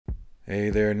Hey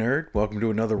there, nerd. Welcome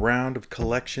to another round of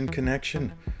Collection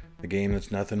Connection, the game that's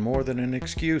nothing more than an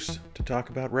excuse to talk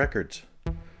about records.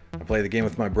 I play the game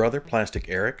with my brother, Plastic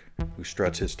Eric, who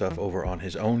struts his stuff over on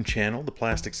his own channel, the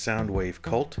Plastic Soundwave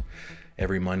Cult.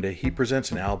 Every Monday, he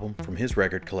presents an album from his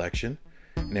record collection,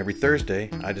 and every Thursday,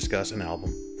 I discuss an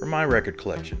album from my record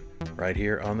collection, right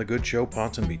here on the Good Show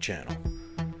Ponsonby channel.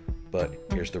 But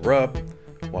here's the rub.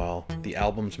 While the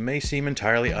albums may seem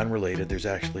entirely unrelated, there's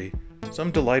actually some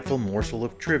delightful morsel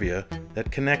of trivia that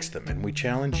connects them, and we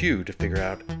challenge you to figure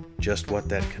out just what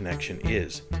that connection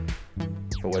is.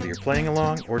 But whether you're playing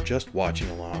along or just watching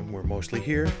along, we're mostly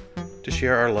here to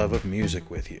share our love of music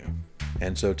with you.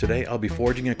 And so today I'll be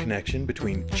forging a connection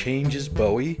between Changes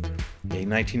Bowie, a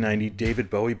 1990 David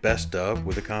Bowie best of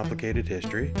with a complicated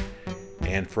history,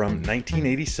 and from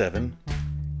 1987,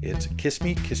 it's Kiss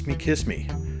Me, Kiss Me, Kiss Me,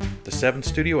 the seventh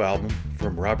studio album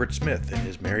from Robert Smith and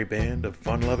his merry band of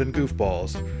fun-loving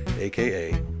goofballs,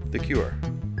 aka The Cure.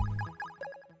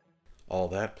 All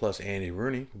that plus Andy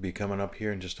Rooney will be coming up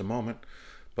here in just a moment,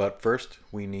 but first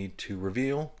we need to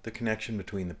reveal the connection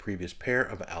between the previous pair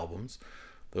of albums,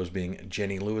 those being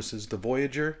Jenny Lewis's The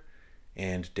Voyager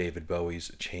and David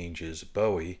Bowie's Changes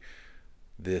Bowie.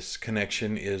 This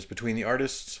connection is between the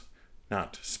artists,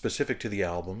 not specific to the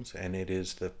albums, and it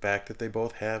is the fact that they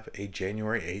both have a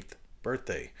January 8th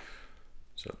birthday.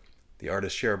 So the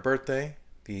artists share a birthday.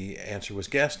 The answer was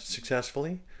guessed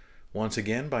successfully, once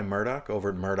again by Murdoch over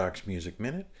at Murdoch's Music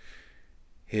Minute.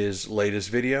 His latest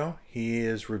video, he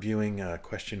is reviewing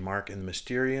Question Mark and the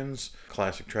Mysterians,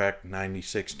 classic track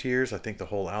 96 Tears, I think the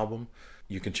whole album.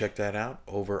 You can check that out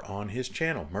over on his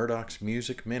channel, Murdoch's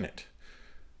Music Minute.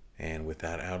 And with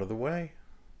that out of the way,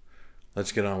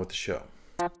 let's get on with the show.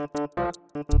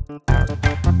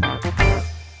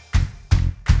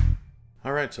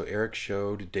 Alright, so Eric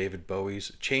showed David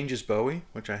Bowie's Changes Bowie,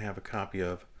 which I have a copy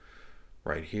of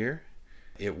right here.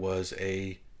 It was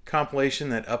a compilation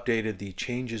that updated the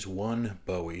Changes 1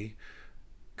 Bowie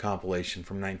compilation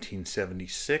from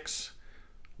 1976,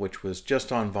 which was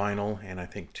just on vinyl, and I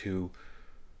think to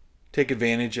take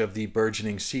advantage of the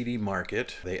burgeoning CD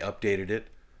market, they updated it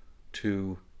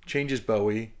to Changes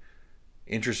Bowie.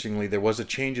 Interestingly, there was a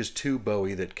Changes 2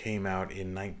 Bowie that came out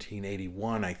in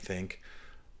 1981, I think,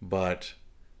 but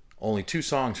only 2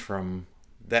 songs from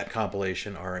that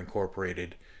compilation are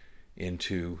incorporated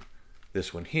into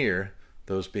this one here,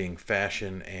 those being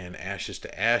Fashion and Ashes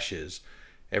to Ashes.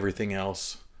 Everything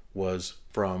else was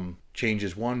from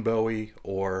Changes 1 Bowie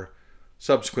or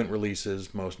subsequent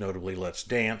releases, most notably Let's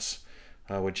Dance,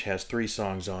 which has 3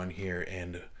 songs on here,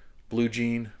 and Blue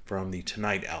Jean from the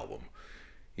Tonight album.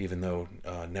 Even though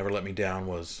Never Let Me Down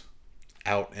was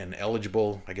out and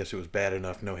eligible, I guess it was bad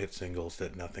enough, no hit singles,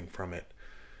 that nothing from it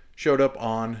showed up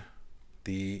on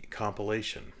the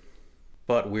compilation.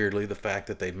 But weirdly, the fact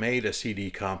that they made a CD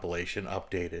compilation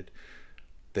updated,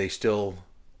 they still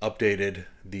updated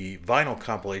the vinyl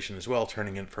compilation as well,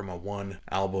 turning it from a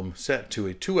 1-album set to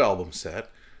a 2-album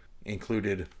set.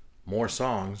 Included more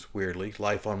songs, weirdly.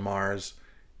 Life on Mars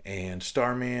and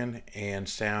Starman and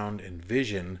Sound and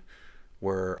Vision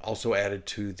were also added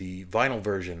to the vinyl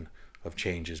version of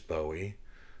Changes Bowie,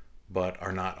 but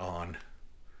are not on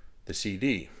the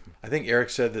CD. I think Eric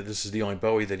said that this is the only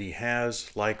Bowie that he has.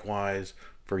 Likewise,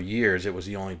 for years it was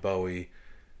the only Bowie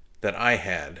that I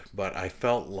had, but I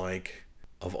felt like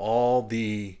of all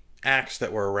the acts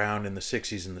that were around in the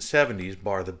 60s and the 70s,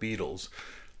 bar the Beatles,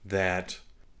 that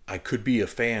I could be a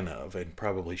fan of and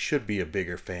probably should be a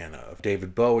bigger fan of,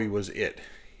 David Bowie was it.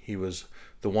 He was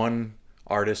the one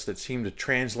artist that seemed to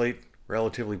translate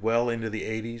relatively well into the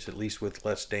 80s, at least with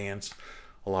Let's Dance.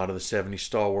 A lot of the 70s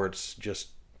stalwarts just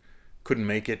couldn't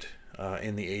make it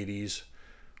in the 80s,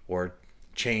 or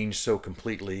changed so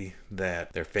completely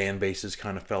that their fan bases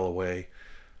kind of fell away.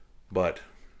 But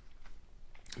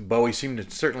Bowie seemed to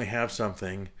certainly have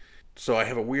something, so I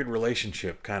have a weird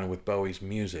relationship kind of with Bowie's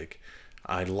music.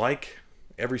 I like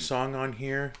every song on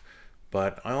here,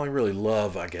 but I only really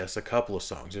love, I guess, a couple of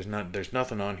songs. There's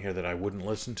nothing on here that I wouldn't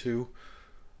listen to,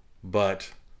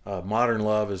 but Modern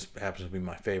Love happens to be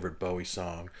my favorite Bowie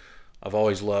song. I've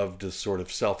always loved this sort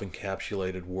of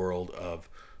self-encapsulated world of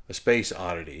a space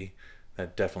oddity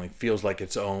that definitely feels like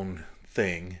its own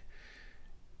thing.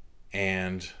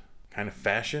 And kind of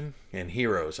Fashion and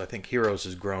Heroes. I think Heroes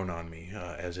has grown on me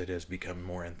as it has become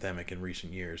more anthemic in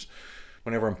recent years.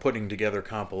 Whenever I'm putting together a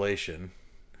compilation,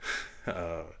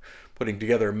 putting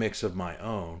together a mix of my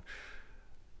own,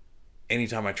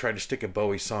 anytime I try to stick a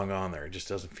Bowie song on there, it just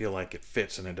doesn't feel like it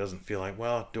fits, and it doesn't feel like,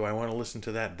 well, do I want to listen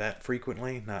to that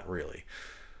frequently? Not really.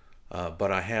 But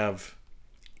I have,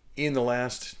 in the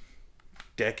last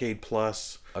decade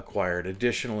plus. Acquired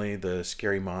additionally the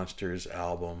Scary Monsters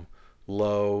album,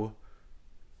 Low,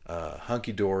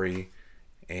 Hunky Dory,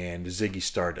 and Ziggy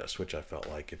Stardust, which I felt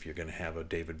like if you're going to have a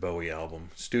David Bowie album,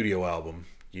 studio album,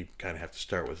 you kind of have to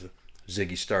start with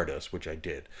Ziggy Stardust, which I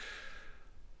did.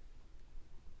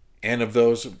 And of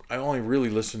those, I only really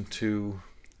listened to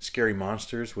Scary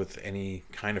Monsters with any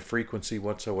kind of frequency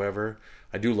whatsoever.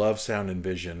 I do love Sound and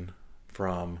Vision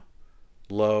from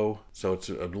Low, so it's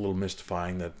a little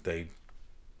mystifying that they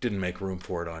didn't make room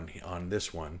for it on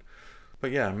this one.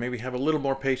 But yeah, maybe have a little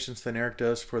more patience than Eric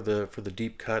does for the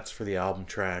deep cuts, for the album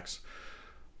tracks.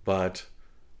 But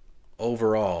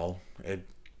overall, it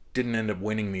didn't end up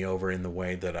winning me over in the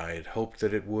way that I had hoped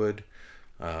that it would.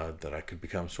 That I could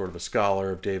become sort of a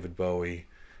scholar of David Bowie.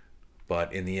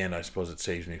 But in the end, I suppose it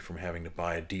saves me from having to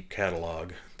buy a deep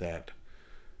catalog that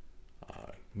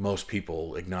most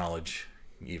people acknowledge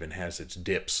even has its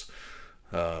dips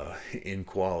in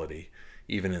quality,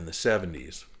 even in the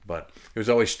 70s. But it was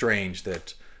always strange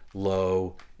that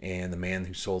Low and The Man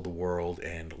Who Sold the World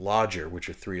and Lodger, which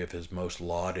are three of his most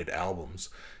lauded albums,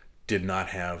 did not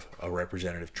have a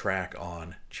representative track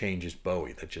on Changes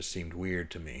Bowie. That just seemed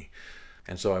weird to me.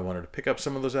 And so I wanted to pick up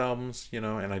some of those albums, and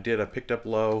I did. I picked up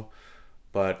Low,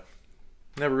 but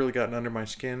never really gotten under my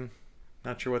skin.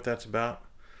 Not sure what that's about.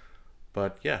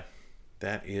 But yeah,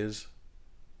 that is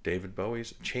David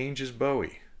Bowie's Changes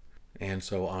Bowie. And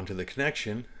so on to The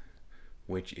Connection,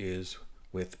 which is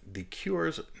with The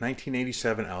Cure's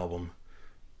 1987 album,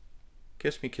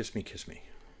 Kiss Me, Kiss Me, Kiss Me.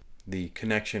 The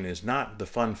Connection is not the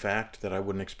fun fact that I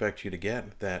wouldn't expect you to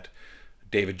get, that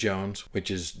David Jones,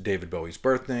 which is David Bowie's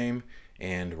birth name,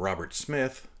 and Robert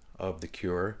Smith of The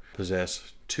Cure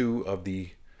possess two of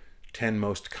the 10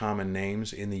 most common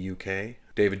names in the UK.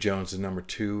 David Jones is number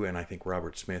 2, and I think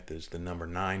Robert Smith is the number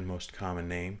 9 most common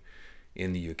name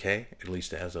in the UK, at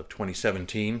least as of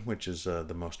 2017, which is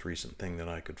the most recent thing that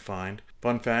I could find.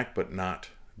 Fun fact, but not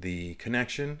the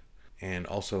connection, and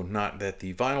also not that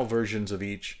the vinyl versions of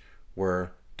each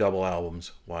were double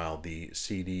albums, while the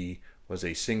CD was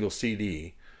a single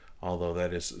CD, although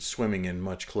that is swimming in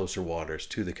much closer waters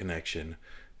to The Connection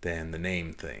than the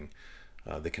name thing.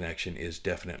 The Connection is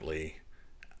definitely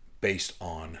based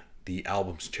on the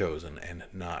albums chosen and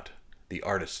not the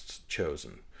artists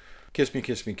chosen. Kiss Me,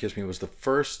 Kiss Me, Kiss Me was the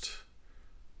first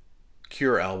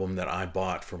Cure album that I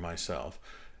bought for myself.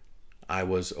 I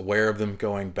was aware of them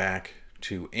going back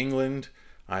to England.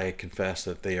 I confess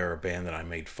that they are a band that I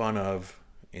made fun of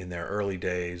in their early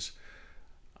days.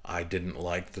 I didn't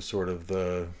like the sort of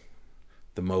the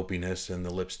mopiness and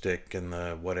the lipstick and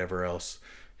the whatever else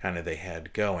kind of they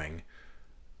had going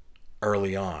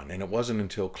early on. And it wasn't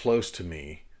until Close to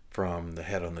Me from The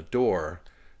Head on the Door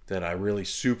that I really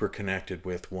super connected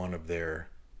with one of their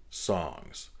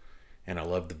songs. And I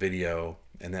loved the video,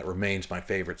 and that remains my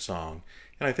favorite song.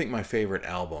 And I think my favorite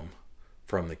album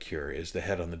from The Cure is The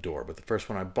Head on the Door. But the first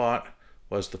one I bought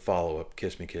was the follow-up,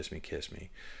 Kiss Me, Kiss Me, Kiss Me.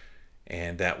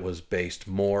 And that was based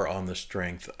more on the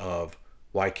strength of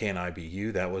Why Can't I Be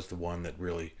You? That was the one that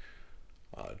really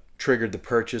triggered the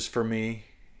purchase for me,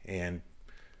 and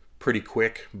pretty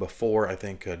quick before I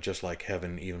think Just Like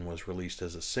Heaven even was released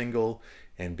as a single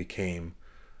and became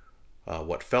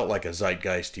what felt like a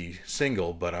zeitgeisty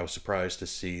single. But I was surprised to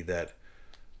see that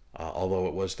although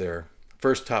it was their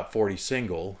first top 40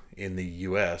 single in the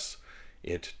US,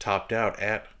 it topped out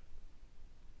at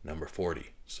number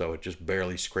 40. So it just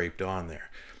barely scraped on there.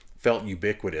 Felt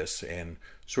ubiquitous and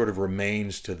sort of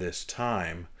remains to this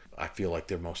time, I feel like,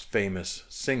 their most famous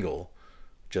single,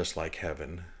 Just Like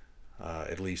Heaven,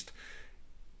 at least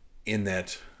in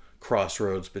that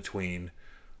crossroads between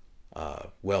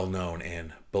well-known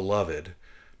and beloved.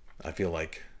 I feel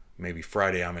like maybe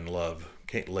Friday I'm in Love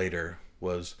later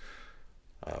was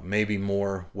maybe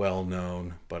more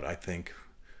well-known, but I think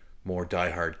more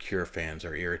diehard Cure fans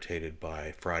are irritated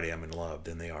by Friday I'm in Love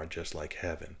than they are Just Like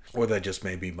Heaven. Or that just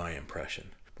may be my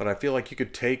impression. But I feel like you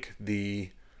could take the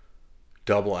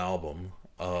double album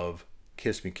of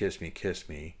Kiss Me, Kiss Me, Kiss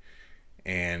Me,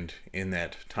 and in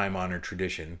that time-honored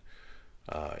tradition,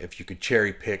 if you could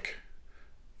cherry pick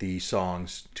the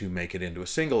songs to make it into a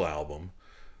single album,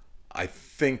 I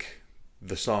think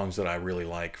the songs that I really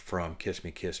like from Kiss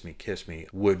Me, Kiss Me, Kiss Me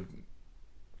would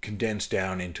condense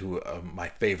down into my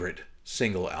favorite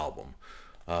single album.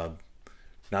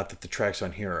 Not that the tracks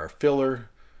on here are filler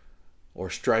or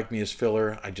strike me as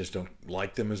filler. I just don't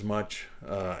like them as much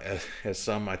as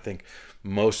some. I think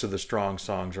most of the strong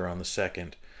songs are on the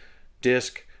second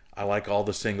disc. I like all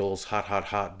the singles, Hot Hot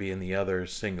Hot being the other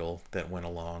single that went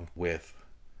along with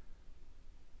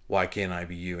Why Can't I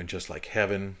Be You and Just Like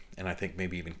Heaven, and I think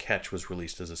maybe even Catch was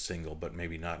released as a single, but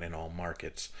maybe not in all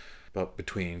markets. But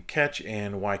between Catch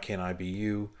and Why Can't I Be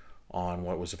You on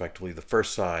what was effectively the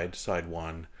first side, side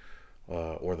one,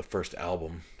 or the first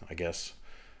album, I guess,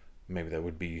 maybe that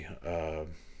would be, but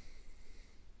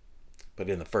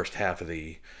in the first half of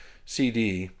the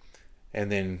CD,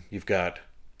 and then you've got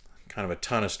kind of a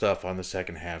ton of stuff on the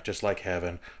second half, Just Like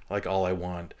Heaven, Like All I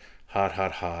Want, Hot,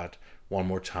 Hot, Hot, One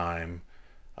More Time,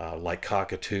 Like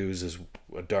Cockatoos is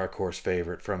a dark horse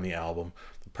favorite from the album.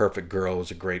 The Perfect Girl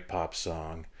is a great pop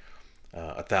song.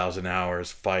 1,000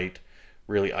 Hours, Fight,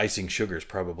 really Icing Sugar is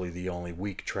probably the only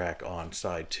weak track on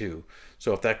side two.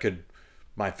 So if that could,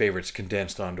 my favorites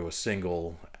condensed onto a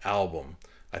single album,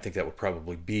 I think that would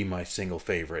probably be my single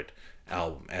favorite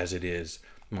album. As it is,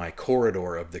 my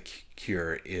corridor of the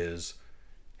Cure is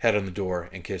Head on the Door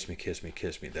and Kiss Me, Kiss Me,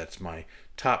 Kiss Me. That's my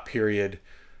top period.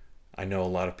 I know a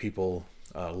lot of people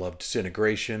love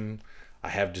Disintegration. I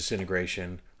have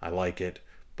Disintegration. I like it,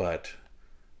 but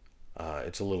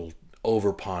it's a little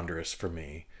over ponderous for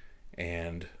me.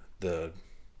 And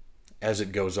as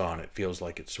it goes on, it feels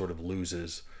like it sort of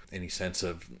loses any sense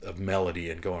of melody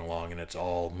and going along, and it's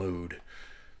all mood.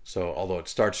 So although it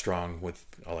starts strong with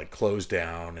like Close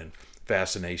Down and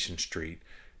Fascination Street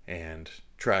and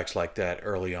tracks like that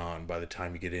early on, by the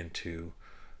time you get into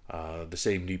The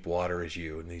Same Deep Water as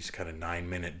You and these kind of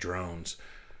 9-minute drones,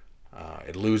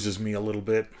 it loses me a little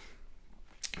bit.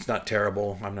 It's not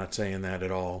terrible, I'm not saying that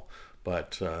at all,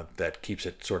 but that keeps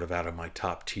it sort of out of my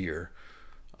top tier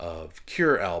of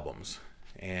Cure albums.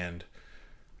 And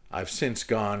I've since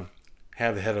gone,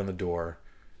 have The Head on the Door,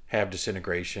 have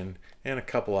Disintegration, and a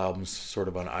couple albums sort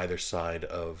of on either side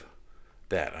of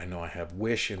that. I know I have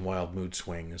Wish and Wild Mood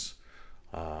Swings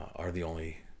are the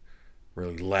only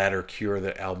really latter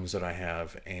Cure albums that I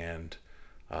have, and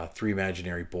Three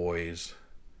Imaginary Boys,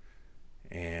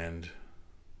 and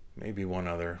maybe one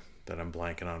other that I'm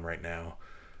blanking on right now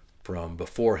from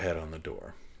before Head on the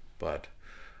Door. But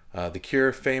the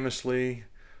Cure famously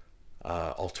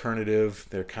alternative.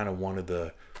 They're kind of one of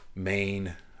the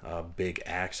main big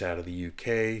acts out of the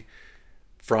UK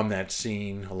from that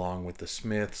scene, along with the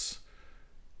Smiths,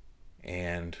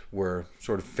 and were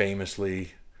sort of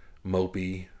famously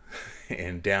mopey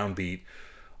and downbeat,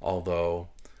 although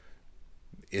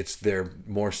it's their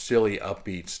more silly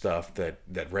upbeat stuff that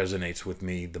resonates with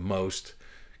me the most,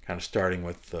 kind of starting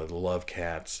with the Love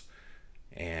Cats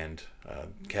and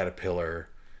Caterpillar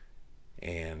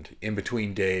and In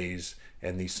Between Days,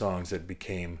 and these songs that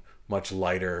became much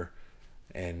lighter,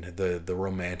 and the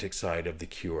romantic side of the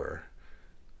Cure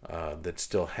that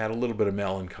still had a little bit of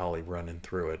melancholy running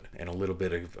through it, and a little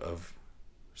bit of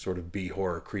sort of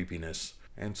B-horror creepiness.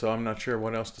 And so I'm not sure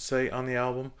what else to say on the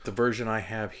album. The version I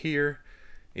have here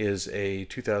is a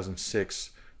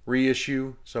 2006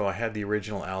 reissue, so I had the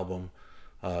original album.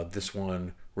 This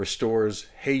one restores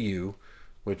Hey You,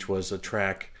 which was a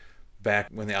track back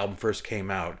when the album first came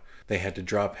out. They had to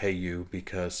drop Hey You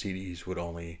because CDs would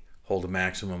only hold a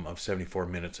maximum of 74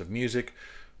 minutes of music,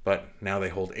 but now they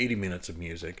hold 80 minutes of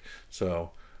music.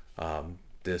 So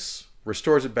this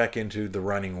restores it back into the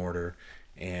running order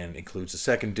and includes a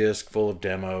second disc full of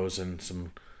demos and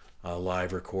some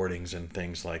live recordings and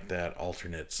things like that,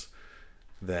 alternates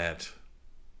that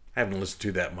I haven't listened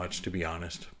to that much, to be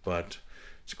honest, but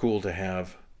it's cool to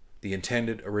have the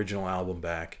intended original album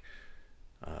back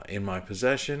in my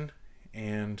possession.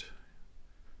 And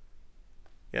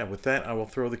yeah, with that, I will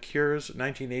throw the Cure's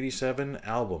 1987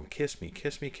 album, Kiss Me,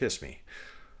 Kiss Me, Kiss Me,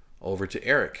 over to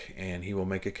Eric, and he will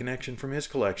make a connection from his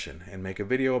collection and make a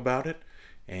video about it,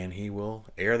 and he will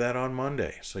air that on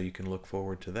Monday, so you can look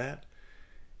forward to that.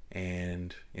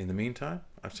 And in the meantime,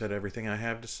 I've said everything I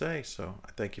have to say, so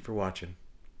I thank you for watching.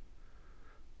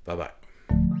 Bye-bye.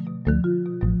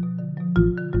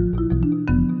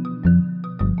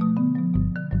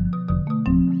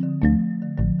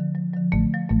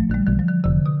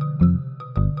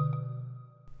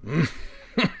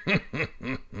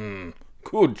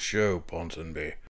 Good show, Ponsonby.